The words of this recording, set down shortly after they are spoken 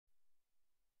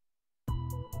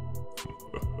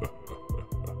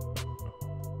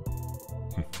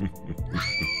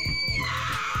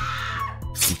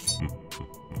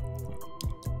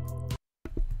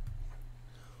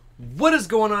What is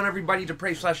going on, everybody?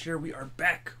 Depraved / here. We are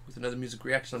back with another music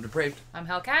reaction on Depraved. I'm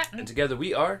Hellcat. And together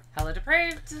we are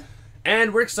HellaDepraved.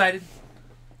 And we're excited.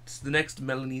 It's the next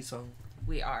Melanie song.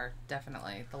 We are,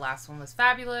 definitely. The last one was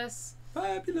fabulous.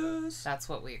 Fabulous. That's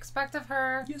what we expect of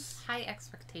her. Yes. High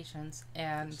expectations.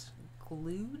 And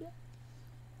Glued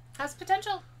has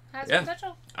potential.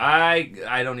 Potential.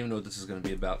 I don't even know what this is going to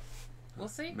be about. We'll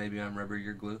see. Maybe I'm rubber,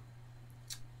 you're glue.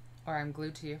 Or I'm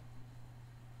glued to you.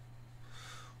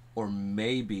 Or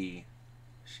maybe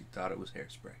she thought it was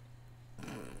hairspray.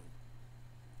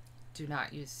 Do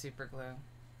not use super glue.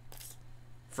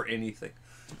 For anything.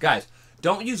 Guys,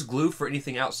 don't use glue for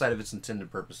anything outside of its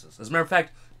intended purposes. As a matter of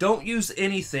fact, don't use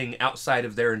anything outside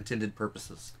of their intended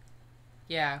purposes.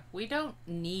 Yeah, we don't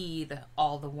need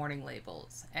all the warning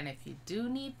labels. And if you do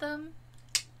need them...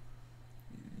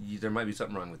 there might be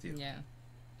something wrong with you. Yeah.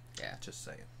 Yeah. Just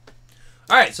saying.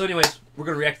 Alright, so anyways, we're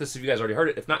going to react to this if you guys already heard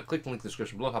it. If not, click the link in the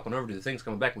description below. Hop on over to the things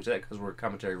coming back. We say that because we're a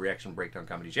commentary, reaction, breakdown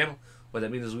comedy channel. What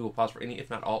that means is we will pause for any, if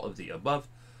not all, of the above.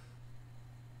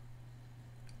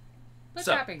 With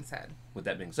that being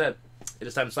said, it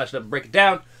is time to slash it up and break it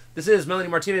down. This is Melanie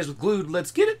Martinez with Glued.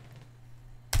 Let's get it.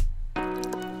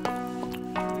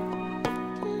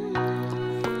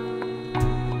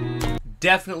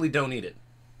 Definitely don't eat it.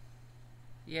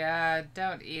 Yeah,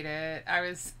 don't eat it. I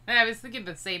was thinking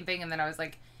the same thing, and then I was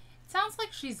like, it sounds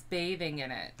like she's bathing in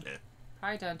it. Yeah.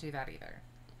 Probably don't do that either.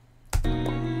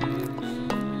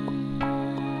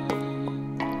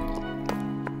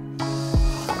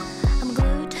 I'm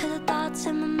glued to the thoughts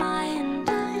in my mind.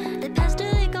 They pester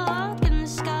like a hawk in the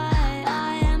sky.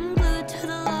 I am glued to the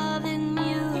love in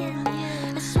you.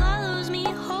 It swallows me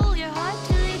whole, your heart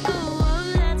to let go.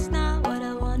 Oh, that's not what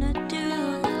I wanna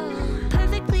do.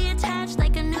 Perfectly attached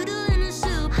like a noodle in a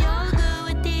soup. You're good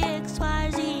with the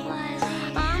XYZ.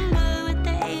 I'm good with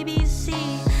the ABC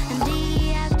and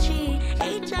DEFG,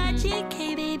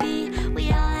 HIJK, baby.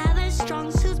 We all have our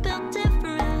strong suits built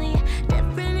differently,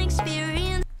 different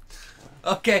experience.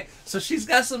 Okay, so she's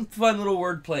got some fun little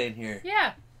wordplay in here.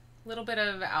 Yeah. A little bit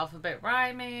of alphabet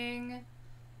rhyming.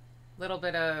 A little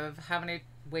bit of how many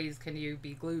ways can you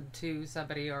be glued to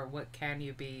somebody, or what can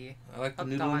you be. I like the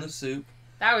noodle in the soup.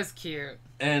 That was cute.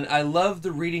 And I love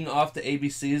the reading off the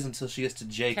ABCs until she gets to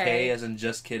JK, Okay. as in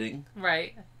just kidding.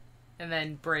 Right. And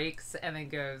then breaks and then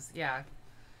goes, yeah.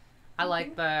 I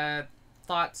like the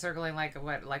thought circling like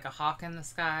a hawk in the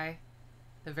sky.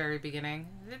 The very beginning.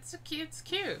 It's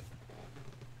cute.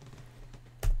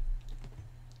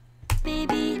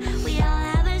 Baby, we all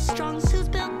have our strong suits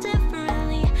built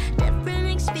differently,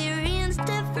 different experience,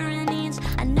 different needs.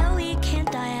 I know we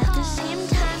can't die at the same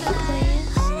time and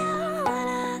place. I don't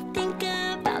wanna think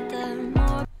about the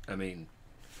more. I mean,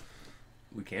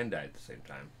 we can die at the same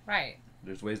time. Right.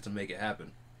 There's ways to make it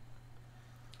happen.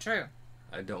 True.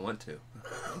 I don't want to.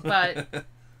 But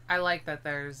I like that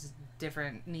there's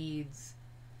different needs.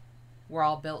 We're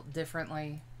all built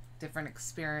differently, different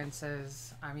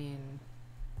experiences. I mean,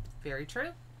 very true.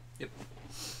 Yep.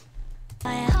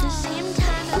 At the same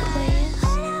time and place.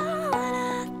 I don't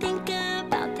wanna think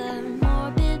about the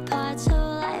morbid parts of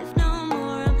life no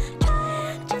more. I'm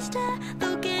trying just to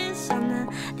focus on the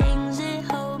things that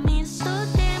hold me so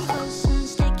damn close and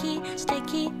sticky,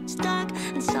 stuck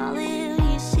and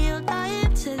solidly sealed.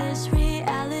 Tied to this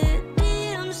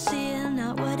reality I'm seeing,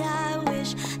 not what I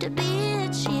wish to be,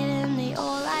 achieving the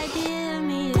old idea of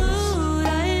me. Glued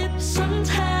up,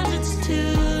 sometimes it's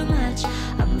too much.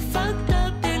 I'm fucked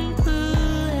up and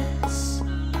clueless.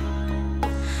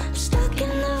 I'm stuck in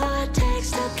the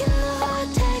vortex,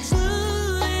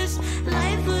 clueless.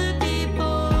 Life would be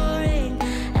boring,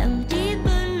 empty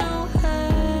but no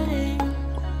hurting.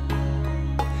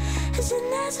 Is it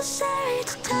necessary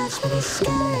to touch what is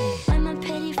scary? When my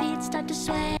petty feet start to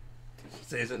sway.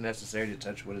 Say, is it necessary to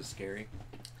touch what is scary?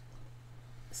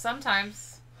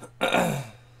 Sometimes.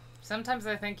 Sometimes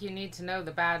I think you need to know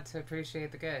the bad to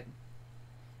appreciate the good.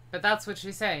 But that's what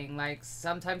she's saying. Like,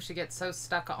 sometimes she gets so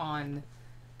stuck on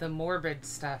the morbid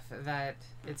stuff that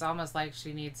it's almost like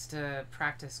she needs to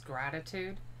practice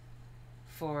gratitude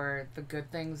for the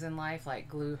good things in life, like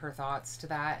glue her thoughts to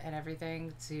that and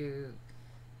everything, to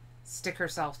stick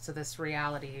herself to this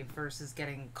reality versus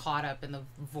getting caught up in the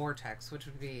vortex, which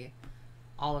would be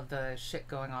all of the shit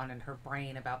going on in her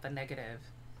brain about the negative.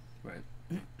 Right.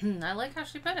 I like how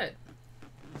she put it.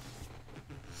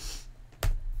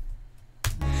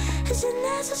 Is it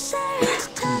necessary to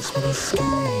touch what is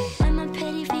scary? When my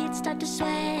petty feet start to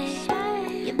sway,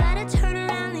 you better turn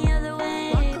around the other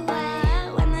way. Walk away.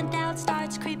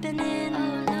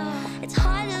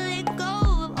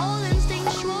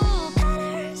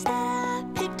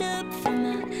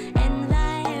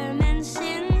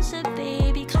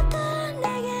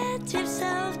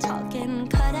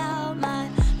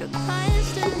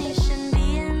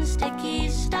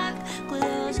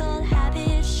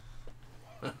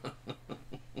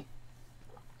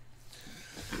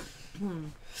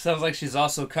 Sounds like she's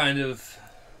also kind of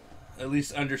at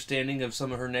least understanding of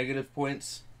some of her negative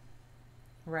points.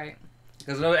 Right.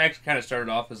 Because it actually kind of started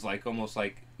off as like almost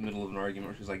like middle of an argument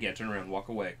where she's like, yeah, turn around, walk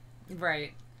away.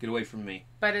 Right. Get away from me.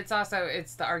 But it's also,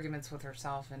 it's the arguments with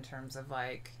herself in terms of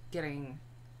like getting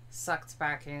sucked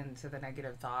back into the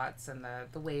negative thoughts and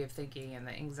the way of thinking and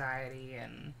the anxiety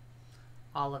and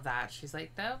all of that. She's like,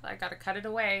 no, I gotta cut it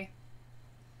away.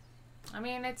 I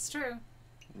mean, it's true.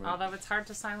 Right. Although it's hard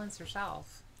to silence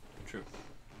yourself. True.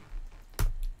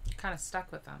 Kind of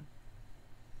stuck with them.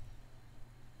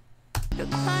 Your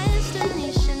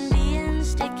destination being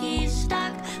sticky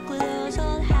stuck. Glue those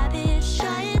old habits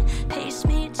shut. Pace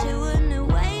me to a new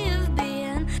way of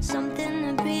being. Something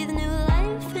to breathe new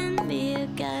life in me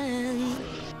again.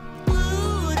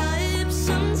 Glued up,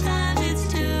 sometimes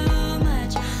it's too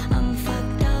much. I'm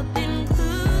fucked up and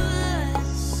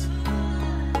clueless.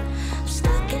 I'm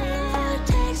stuck in the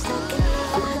vortex, stuck in the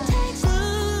vortex.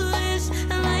 Clueless,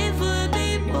 and life would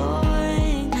be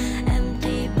boring.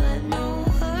 Empty but no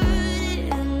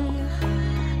hurting.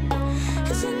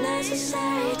 Is it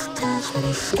necessary to touch when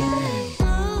it's scary?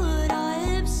 Glued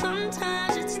up,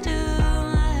 sometimes it's too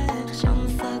much. I'm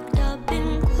fucked up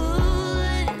and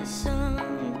clueless.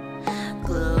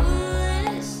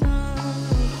 Clueless.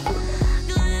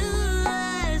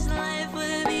 Clueless, life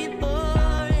would be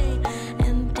boring.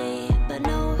 Empty but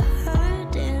no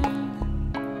hurting.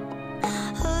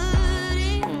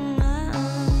 Hurting.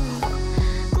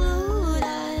 Glued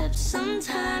up,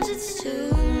 sometimes it's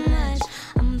too much.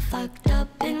 I'm fucked up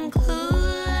and clueless.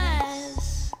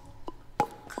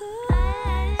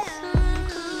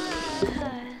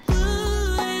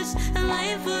 Clueless, and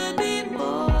life would be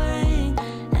boring.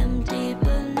 Empty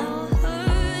but no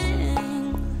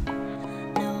hurting.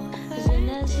 No, is it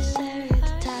necessary?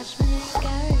 Detachment is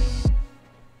scary.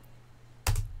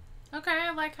 Okay,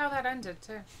 I like how that ended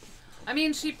too. I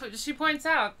mean, she points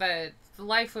out that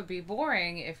life would be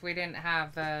boring if we didn't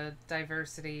have the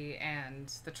diversity and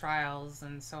the trials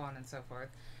and so on and so forth,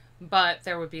 but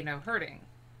there would be no hurting.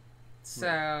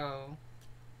 So,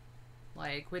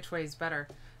 like, which way's better?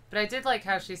 But I did like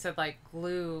how she said, like,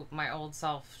 glue my old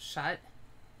self shut,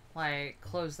 like,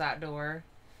 close that door.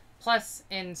 Plus,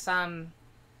 in some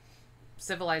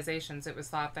civilizations, it was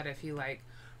thought that if you, like,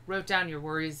 wrote down your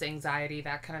worries, anxiety,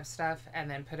 that kind of stuff, and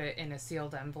then put it in a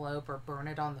sealed envelope or burn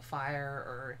it on the fire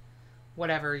or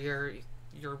whatever you're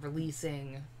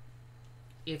releasing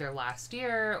either last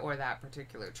year or that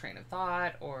particular train of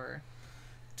thought or...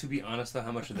 To be honest, though,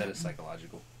 how much of that is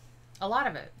psychological? A lot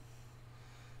of it.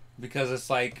 Because it's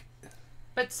like...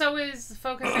 But so is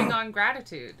focusing on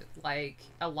gratitude. Like,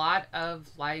 a lot of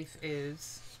life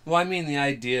is... Well, I mean the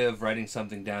idea of writing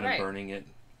something down Right. and burning it,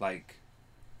 like...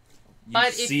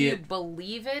 But if you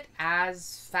believe it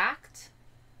as fact,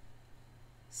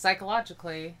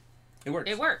 psychologically, it works.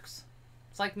 It works.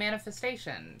 It's like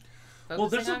manifestation. Well,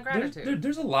 Focusing on gratitude.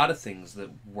 there's a lot of things that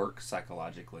work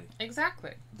psychologically.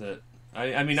 Exactly. That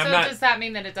I mean, so I'm not... does that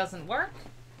mean that it doesn't work?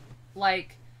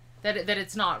 Like, that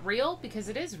it's not real? Because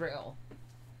it is real.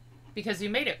 Because you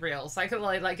made it real. Like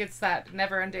it's that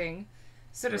never-ending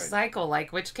sort of Right. cycle,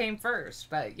 like, which came first.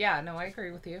 But, yeah, no, I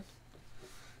agree with you.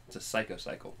 It's a psycho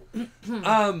cycle.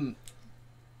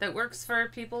 That works for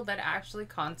people that actually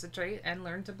concentrate and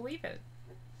learn to believe it.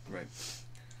 Right.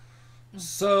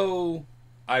 So,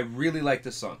 I really like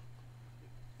this song.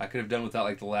 I could have done without,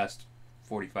 like, the last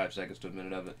 45 seconds to a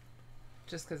minute of it.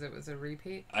 Just because it was a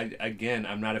repeat?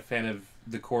 I'm not a fan of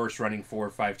the chorus running 4 or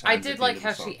 5 times. I did like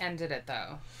how she ended it,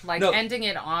 though. Like, ending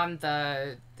it on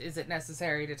the, is it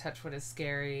necessary to touch what is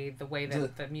scary, the way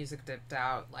that the music dipped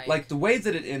out. Like, the way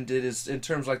that it ended is, in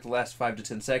terms of, like, the last 5 to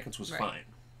 10 seconds was fine.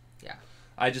 Yeah.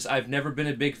 I've never been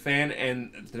a big fan,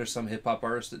 and there's some hip-hop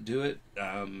artists that do it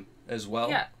as well.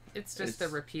 Yeah, it's just a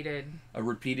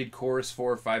repeated chorus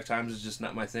 4 or 5 times is just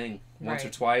not my thing. Once or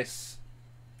twice.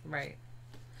 Right.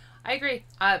 I agree.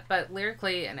 But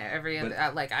lyrically and every other, I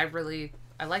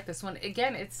like this one.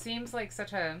 Again, it seems like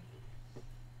such a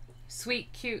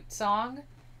sweet, cute song.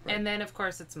 Right. And then, of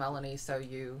course, it's Melanie, so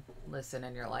you listen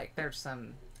and you're like, there's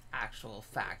some actual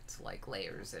fact, like,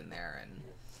 layers in there.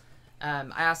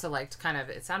 And I also liked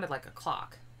it sounded like a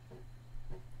clock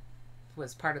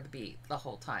was part of the beat the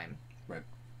whole time. Right.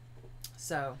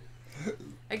 So,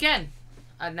 again,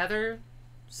 another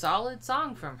solid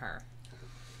song from her.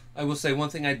 I will say one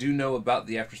thing I do know about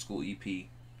the After School EP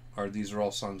are these are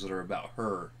all songs that are about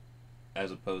her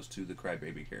as opposed to the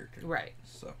crybaby character. Right.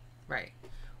 So. Right.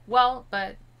 Well,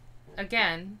 but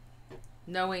again,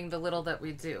 knowing the little that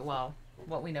we do, well,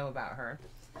 what we know about her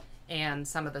and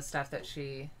some of the stuff that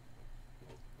she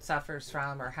suffers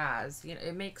from or has,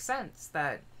 it makes sense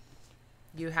that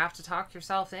you have to talk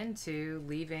yourself into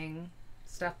leaving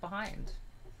stuff behind,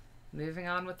 moving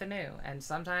on with the new. And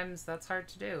sometimes that's hard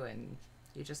to do, and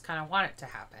you just kind of want it to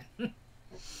happen.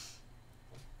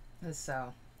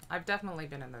 So, I've definitely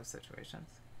been in those situations.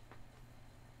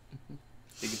 I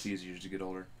think it's easier as you get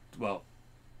older. Well,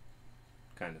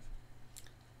 kind of.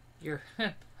 Your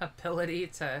ability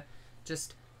to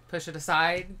just push it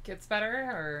aside gets better,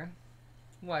 or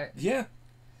what? Yeah.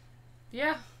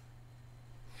 Yeah.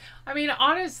 I mean,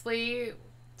 honestly,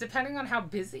 depending on how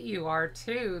busy you are,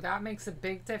 too, that makes a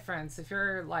big difference. If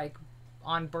you're, like,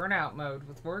 on burnout mode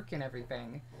with work and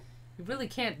everything, you really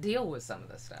can't deal with some of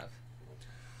this stuff.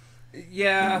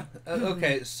 Yeah.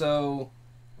 Okay, so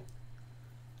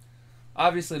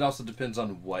obviously it also depends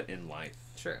on what in life.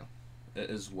 True.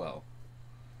 As well.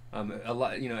 A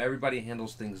lot, everybody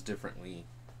handles things differently.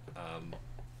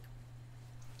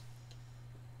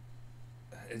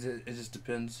 It just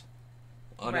depends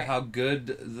on Right. how good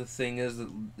the thing is that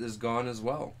is gone as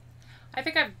well. I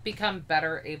think I've become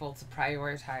better able to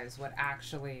prioritize what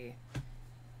actually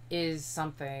is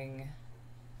something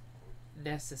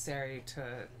necessary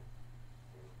to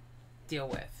deal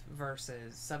with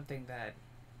versus something that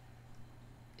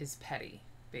is petty,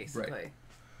 basically. Right.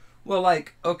 Well,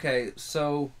 like, okay,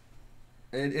 so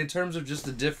in terms of just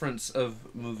the difference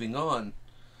of moving on,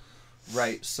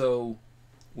 right, so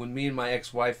when me and my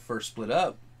ex-wife first split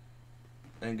up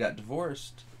and got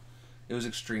divorced, it was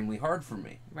extremely hard for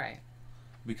me. Right.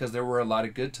 Because there were a lot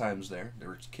of good times there. There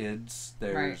was kids.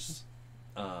 There's,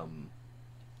 like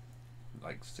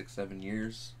 6-7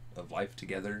 years of life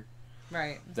together.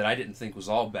 Right. That I didn't think was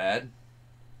all bad.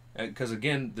 Because,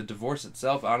 again, the divorce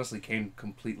itself honestly came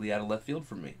completely out of left field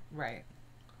for me. Right.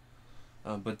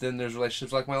 But then there's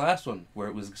relationships like my last one, where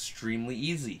it was extremely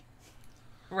easy.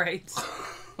 Right.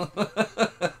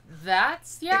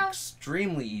 That's, yeah.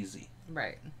 Extremely easy.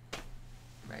 Right.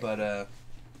 Right. But,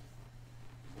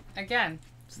 again,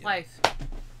 it's yeah. life.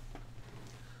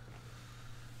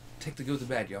 Take the good with the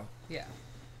bad, y'all. Yeah.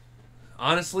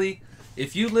 Honestly,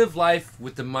 if you live life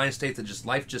with the mind state that just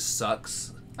life just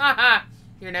sucks,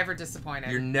 You're never disappointed.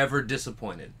 you're never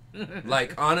disappointed.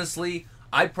 Like, honestly,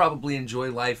 I probably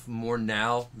enjoy life more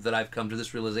now that I've come to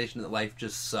this realization that life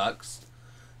just sucks.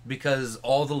 Because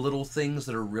all the little things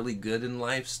that are really good in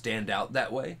life stand out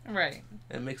that way. Right.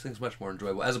 And it makes things much more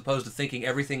enjoyable. As opposed to thinking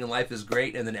everything in life is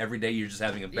great and then every day you're just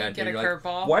having a bad day. get a You're like,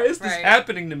 curveball. why is this Right.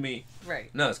 happening to me? Right.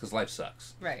 No, it's because life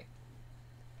sucks. Right.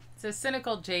 It's a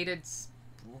cynical, jaded,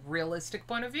 realistic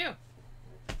point of view.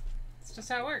 It's just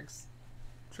how it works.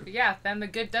 True. But yeah, then the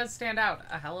good does stand out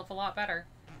a hell of a lot better.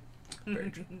 Very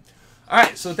true.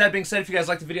 Alright, so with that being said, if you guys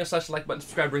like the video, slash the like button,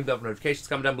 subscribe, ring the bell for notifications.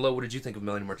 Comment down below what did you think of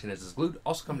Melanie Martinez's Glued.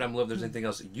 Also comment down below if there's anything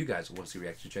else you guys want to see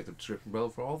react to. Check the description below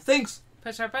for all the things.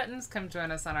 Push our buttons. Come join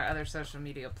us on our other social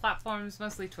media platforms,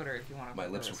 mostly Twitter if you want to. My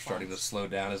lips were starting to slow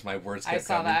down as my words I kept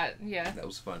saw coming. that. Yeah. That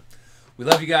was fun. We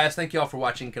love you guys. Thank you all for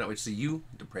watching. Cannot wait to see you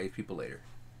depraved people later.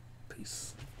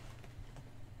 Peace.